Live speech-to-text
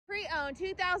pre-owned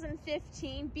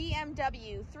 2015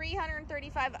 BMW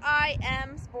 335i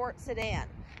M Sport Sedan.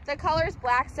 The color is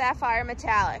black sapphire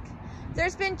metallic.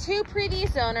 There's been 2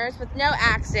 previous owners with no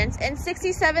accidents and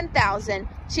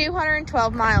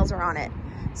 67,212 miles are on it.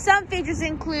 Some features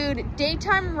include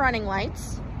daytime running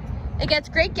lights. It gets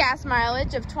great gas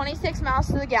mileage of 26 miles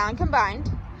to the gallon combined.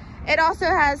 It also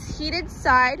has heated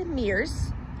side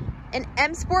mirrors, an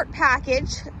M Sport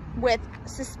package with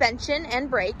suspension and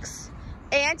brakes.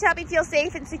 And to help you feel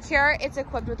safe and secure, it's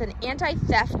equipped with an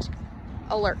anti-theft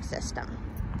alert system.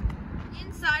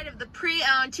 Inside of the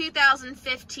pre-owned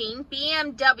 2015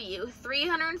 BMW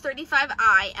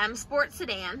 335i M Sport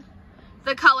Sedan,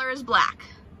 the color is black.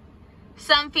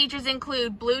 Some features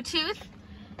include Bluetooth,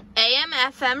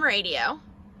 AM/FM radio,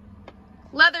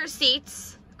 leather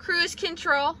seats, cruise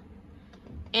control,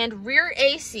 and rear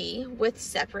AC with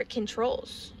separate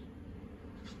controls.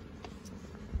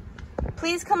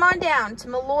 Please come on down to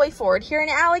Malloy Ford here in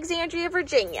Alexandria,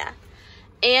 Virginia,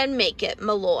 and make it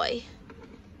Malloy.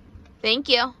 Thank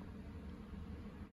you.